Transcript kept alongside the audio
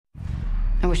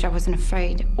wish I wasn't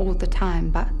afraid all the time,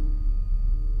 but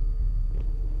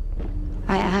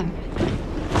I am.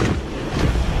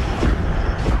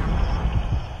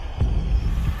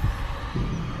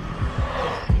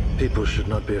 People should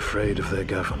not be afraid of their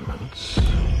governments.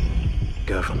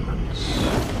 Governments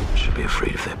should be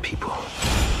afraid of their people.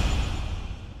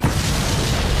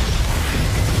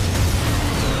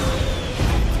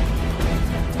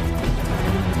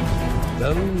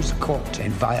 Those caught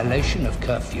in violation of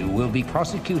curfew will be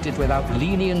prosecuted without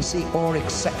leniency or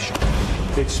exception.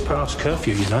 It's past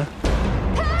curfew, you know.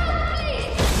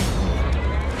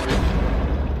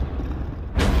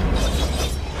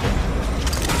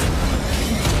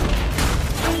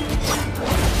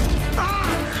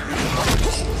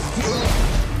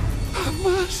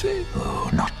 Mercy. Oh,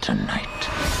 not tonight.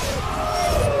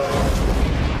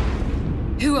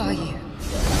 Who are you?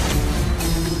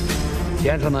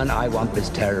 Gentlemen, I want this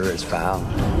terrorist found,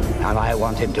 and I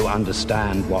want him to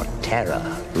understand what terror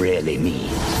really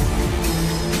means.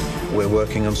 We're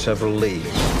working on several leads.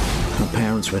 Her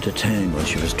parents were detained when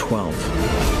she was 12.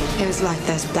 It was like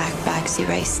those black bags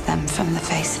erased them from the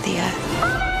face of the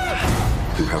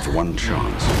earth. You have one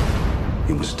chance.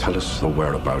 You must tell us the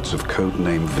whereabouts of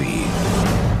Codename V.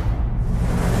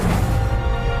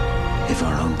 If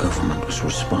our own government was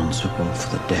responsible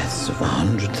for the deaths of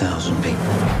 100,000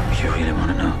 people, you really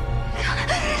want to know?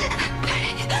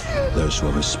 Those who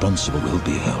are responsible will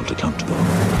be held accountable.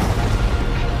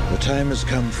 The time has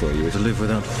come for you to live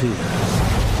without fear.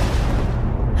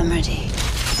 I'm ready.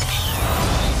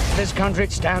 This country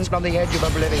stands on the edge of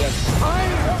oblivion. I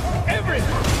want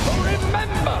everyone to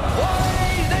remember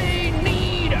why they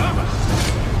need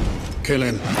us. Kill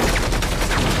him.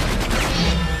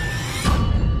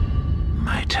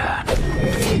 My turn.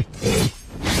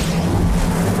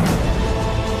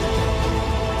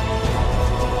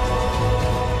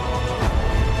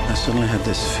 I suddenly had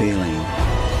this feeling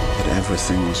that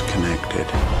everything was connected.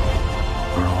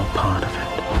 We're all part of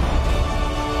it.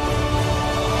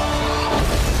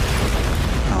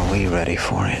 Are we ready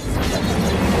for it?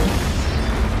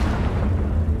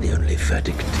 The only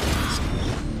verdict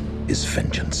is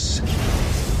vengeance.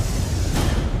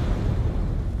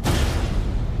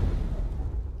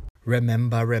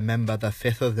 Remember the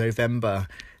 5th of November.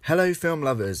 Hello, film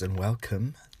lovers, and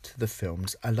welcome to the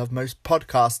Films I Love Most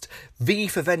podcast, V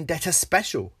for Vendetta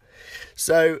special.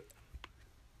 So,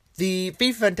 the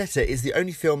V for Vendetta is the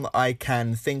only film that I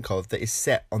can think of that is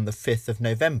set on the 5th of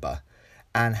November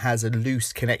and has a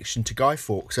loose connection to Guy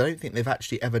Fawkes. I don't think they've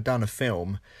actually ever done a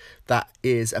film that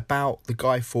is about the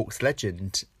Guy Fawkes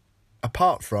legend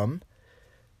apart from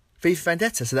V for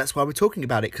Vendetta, so that's why we're talking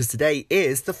about it, because today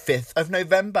is the 5th of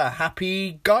November.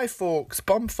 Happy Guy Fawkes,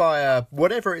 bonfire,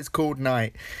 whatever it's called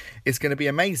night. It's going to be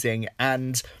amazing,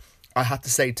 and I have to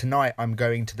say tonight I'm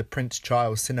going to the Prince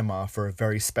Charles Cinema for a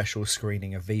very special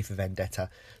screening of V for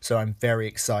Vendetta, so I'm very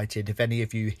excited. If any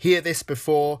of you hear this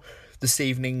before this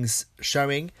evening's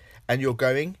showing and you're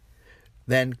going,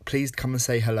 then please come and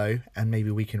say hello, and maybe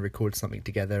we can record something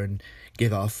together and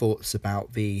give our thoughts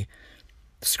about the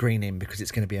screening, because it's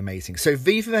going to be amazing. So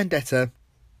V for Vendetta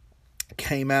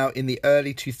came out in the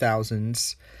early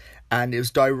 2000s and it was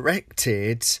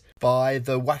directed by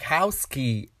the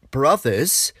Wachowski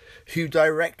brothers, who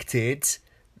directed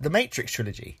the Matrix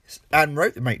trilogy and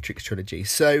wrote the Matrix trilogy.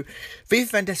 So V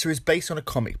for Vendetta is based on a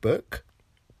comic book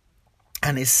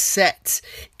and is set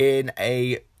in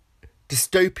a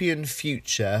dystopian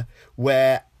future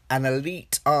where an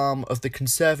elite arm of the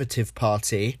Conservative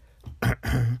Party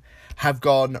have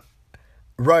gone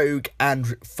rogue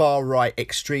and far-right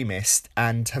extremist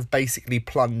and have basically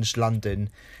plunged London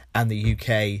and the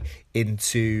UK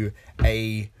into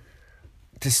a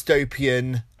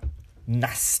dystopian,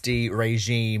 nasty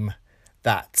regime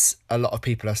that a lot of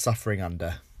people are suffering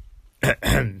under.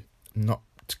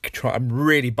 I'm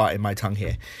really biting my tongue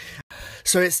here.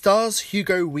 So it stars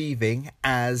Hugo Weaving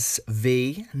as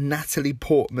V, Natalie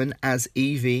Portman as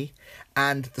Evie,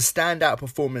 and the standout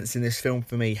performance in this film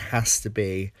for me has to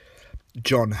be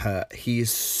John Hurt. He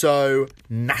is so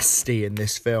nasty in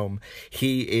this film.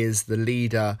 He is the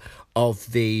leader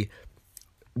of the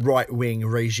right-wing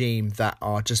regime that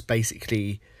are just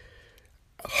basically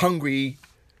hungry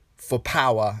for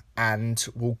power and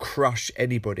will crush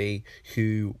anybody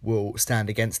who will stand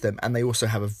against them. And they also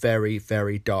have a very,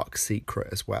 very dark secret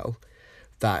as well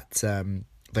that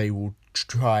they will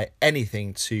try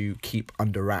anything to keep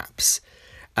under wraps.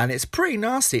 And it's pretty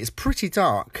nasty. It's pretty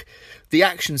dark. The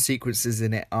action sequences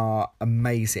in it are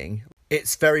amazing.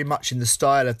 It's very much in the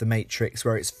style of The Matrix,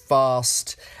 where it's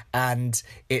fast and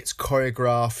it's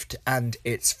choreographed and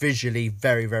it's visually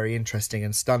very, very interesting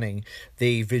and stunning.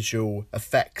 The visual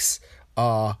effects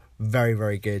are very,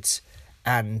 very good,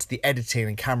 and the editing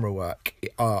and camera work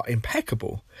are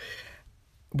impeccable.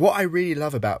 What I really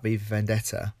love about V for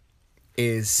Vendetta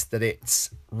is that it's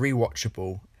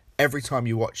rewatchable. Every time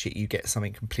you watch it, you get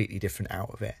something completely different out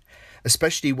of it,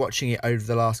 especially watching it over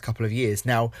the last couple of years.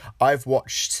 Now, I've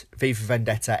watched V for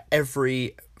Vendetta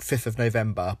every 5th of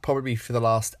November, probably for the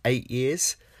last 8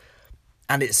 years,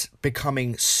 and it's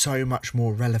becoming so much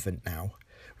more relevant now,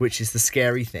 which is the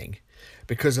scary thing,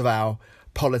 because of our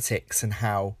politics and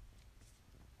how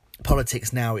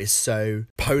politics now is so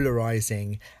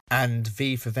polarizing. And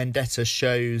V for Vendetta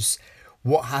shows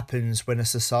what happens when a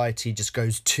society just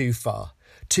goes too far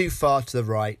to the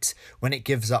right, when it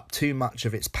gives up too much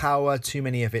of its power, too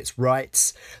many of its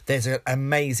rights. There's an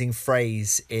amazing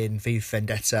phrase in V for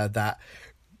Vendetta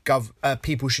that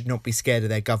people should not be scared of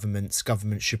their governments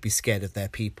should be scared of their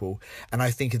people. And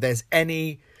I think if there's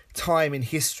any time in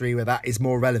history where that is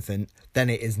more relevant, then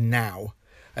it is now.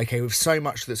 Okay, with so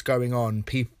much that's going on,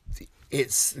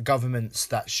 it's governments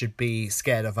that should be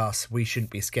scared of us. We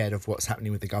shouldn't be scared of what's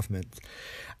happening with the government.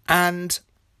 And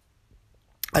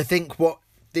I think what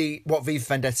V for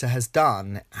Vendetta has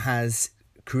done has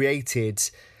created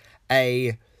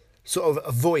a sort of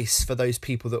a voice for those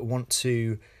people that want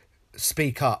to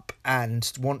speak up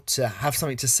and want to have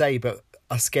something to say but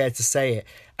are scared to say it.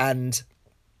 And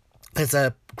there's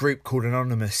a group called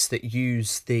Anonymous that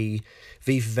use the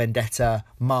V for Vendetta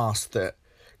mask that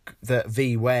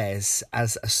V wears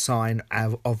as a sign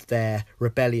of their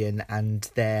rebellion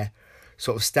and their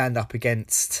sort of stand up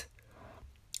against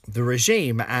the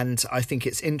regime. And I think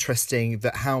it's interesting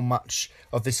that how much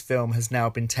of this film has now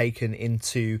been taken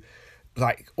into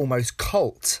like almost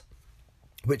cult,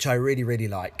 which I really, really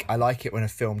like. I like it when a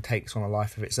film takes on a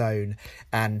life of its own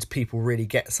and people really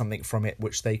get something from it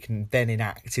which they can then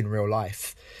enact in real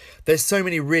life. There's so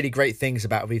many really great things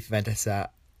about V for Vendetta.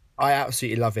 I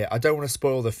absolutely love it. I don't want to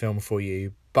spoil the film for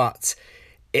you, but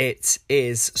it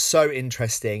is so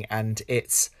interesting and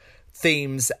its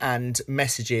themes and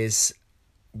messages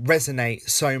resonate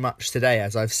so much today,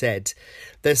 as I've said.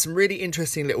 There's some really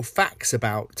interesting little facts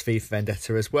about V for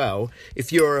Vendetta as well.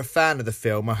 If you're a fan of the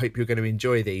film, I hope you're going to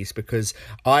enjoy these, because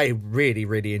I really,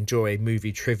 really enjoy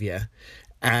movie trivia,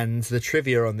 and the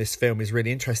trivia on this film is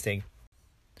really interesting.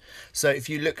 So if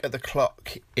you look at the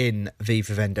clock in V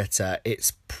for Vendetta,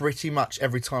 it's pretty much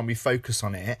every time we focus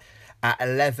on it at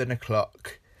 11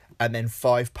 o'clock and then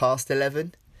 5 past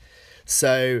 11.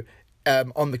 So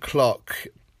on the clock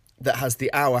that has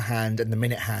the hour hand and the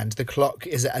minute hand, the clock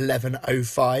is at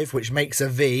 11:05, which makes a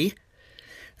V.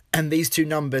 And these two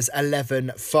numbers,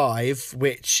 11:5,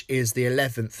 which is the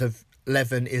 11th of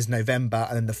 11 is November,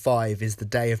 and then the 5 is the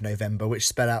day of November, which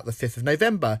spell out the 5th of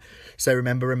November. So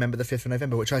remember the 5th of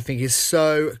November, which I think is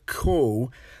so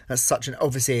cool. That's such an,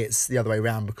 obviously it's the other way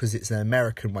around because it's an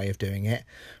American way of doing it,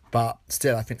 but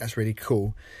still I think that's really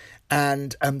cool.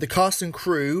 And the cast and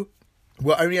crew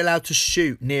were only allowed to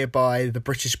shoot nearby the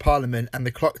British Parliament and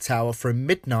the clock tower from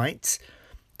midnight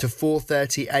to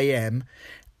 4:30 a.m,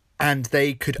 and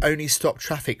they could only stop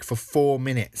traffic for 4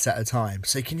 minutes at a time.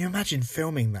 So can you imagine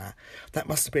filming that? That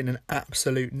must have been an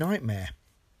absolute nightmare,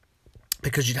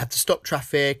 because you'd have to stop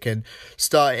traffic and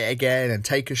start it again and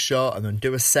take a shot and then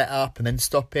do a setup and then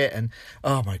stop it. And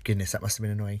oh my goodness, that must have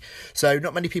been annoying. So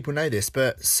not many people know this,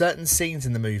 but certain scenes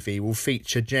in the movie will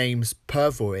feature James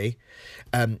Purfoy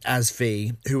as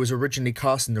V, who was originally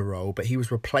cast in the role, but he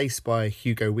was replaced by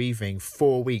Hugo Weaving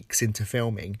 4 weeks into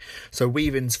filming. So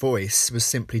Weaving's voice was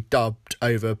simply dubbed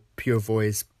over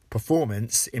Purfoy's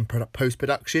performance in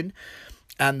post-production.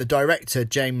 And the director,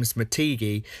 James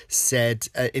Mategi, said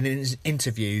in an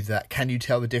interview that, can you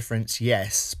tell the difference?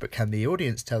 Yes, but can the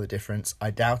audience tell the difference?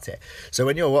 I doubt it. So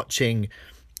when you're watching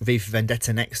V for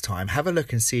Vendetta next time, have a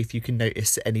look and see if you can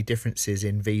notice any differences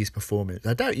in V's performance.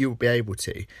 I doubt you'll be able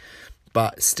to,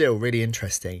 but still really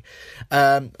interesting.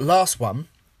 Last one,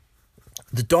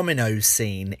 the dominoes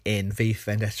scene in V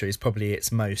for Vendetta is probably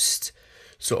its most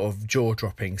sort of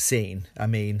jaw-dropping scene. I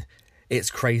mean,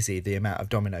 it's crazy the amount of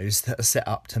dominoes that are set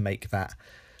up to make that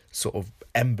sort of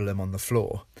emblem on the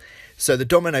floor. So the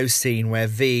dominoes scene where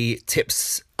V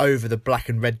tips over the black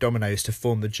and red dominoes to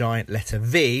form the giant letter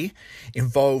V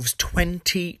involves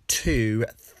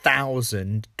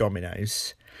 22,000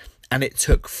 dominoes. And it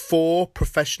took 4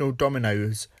 professional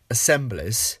dominoes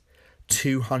assemblers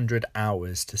 200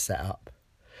 hours to set up.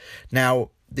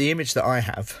 Now, the image that I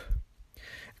have,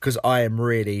 because I am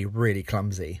really, really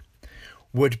clumsy,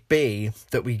 would be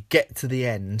that we get to the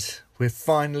end, we're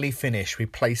finally finished, we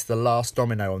place the last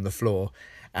domino on the floor,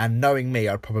 and knowing me,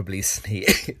 I'd probably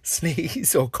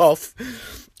sneeze or cough,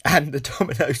 and the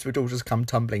dominoes would all just come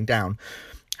tumbling down.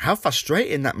 how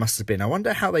frustrating that must have been. I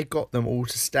wonder how they got them all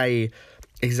to stay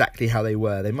exactly how they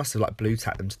were. They must have like blue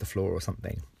tacked them to the floor or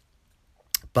something.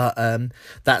 But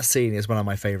that scene is one of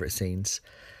my favourite scenes.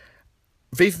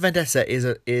 V for Vendetta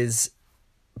is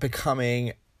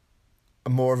becoming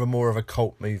more of a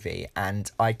cult movie, and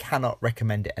I cannot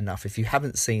recommend it enough. If you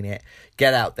haven't seen it,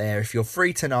 get out there. If you're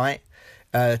free tonight,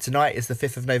 tonight is the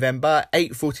 5th of November,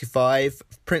 8:45,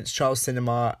 Prince Charles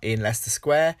Cinema in Leicester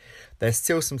Square. There's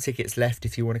still some tickets left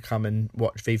if you want to come and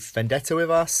watch V for Vendetta with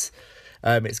us.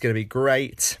 It's going to be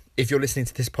great. If you're listening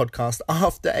to this podcast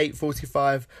after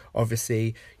 8:45,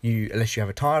 obviously, unless you have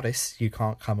a TARDIS, you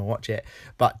can't come and watch it.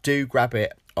 But do grab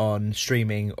it on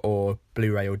streaming or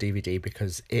Blu-ray or DVD,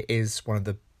 because it is one of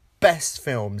the best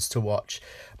films to watch.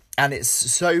 And it's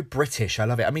so British. I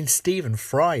love it. I mean, Stephen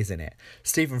Fry's in it.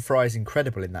 Stephen Fry's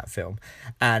incredible in that film.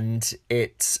 And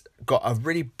it's got a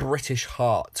really British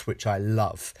heart, which I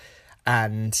love.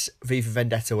 And V for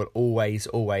Vendetta will always,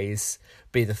 always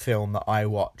be the film that I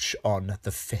watch on the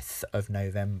 5th of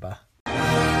November.